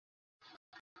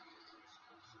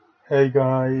Hey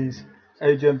guys,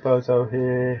 Agent Bozo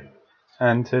here,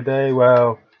 and today,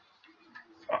 well,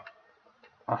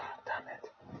 damn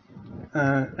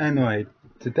it. Anyway,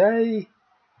 today,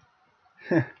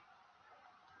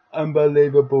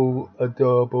 unbelievable,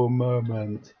 adorable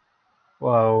moment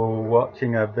while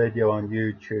watching a video on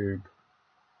YouTube.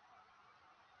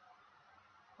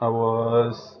 I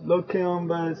was looking on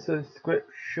the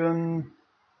subscription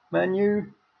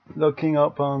menu, looking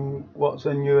up on what's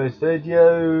the newest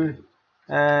video,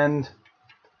 and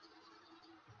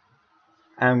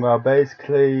well,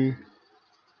 basically,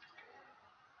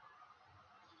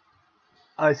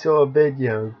 I saw a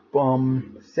video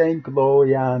from St.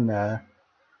 Gloriana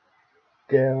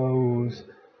Girls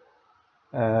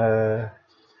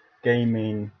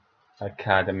Gaming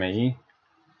Academy,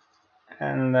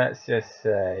 and let's just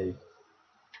say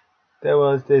there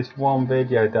was this one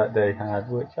video that they had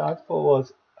which I thought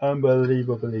was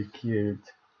unbelievably cute.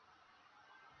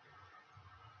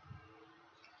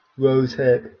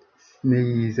 Rosehip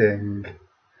sneezing.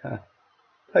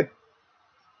 Like,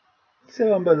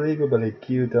 so unbelievably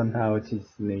cute on how she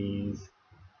sneezes.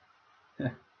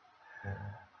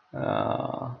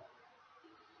 I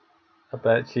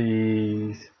bet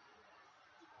she's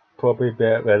probably a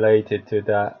bit related to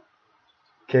that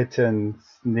kitten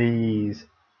sneeze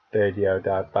video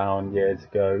that I found years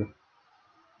ago.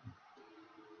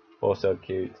 Also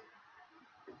cute.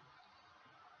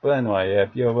 But anyway,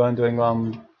 if you're wondering what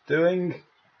I'm doing,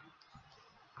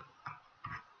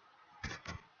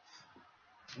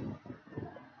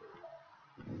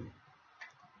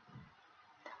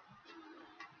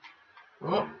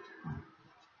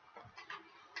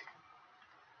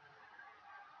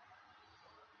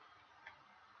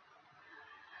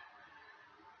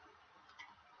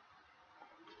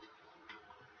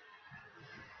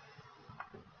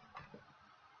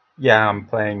 yeah, I'm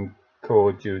playing Call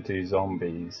of Duty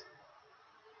Zombies.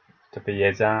 To be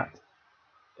exact,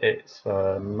 it's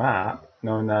a map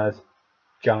known as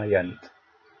Giant.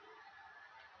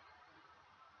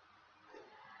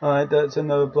 Alright, that's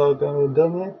another vlog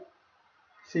done here.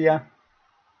 See ya.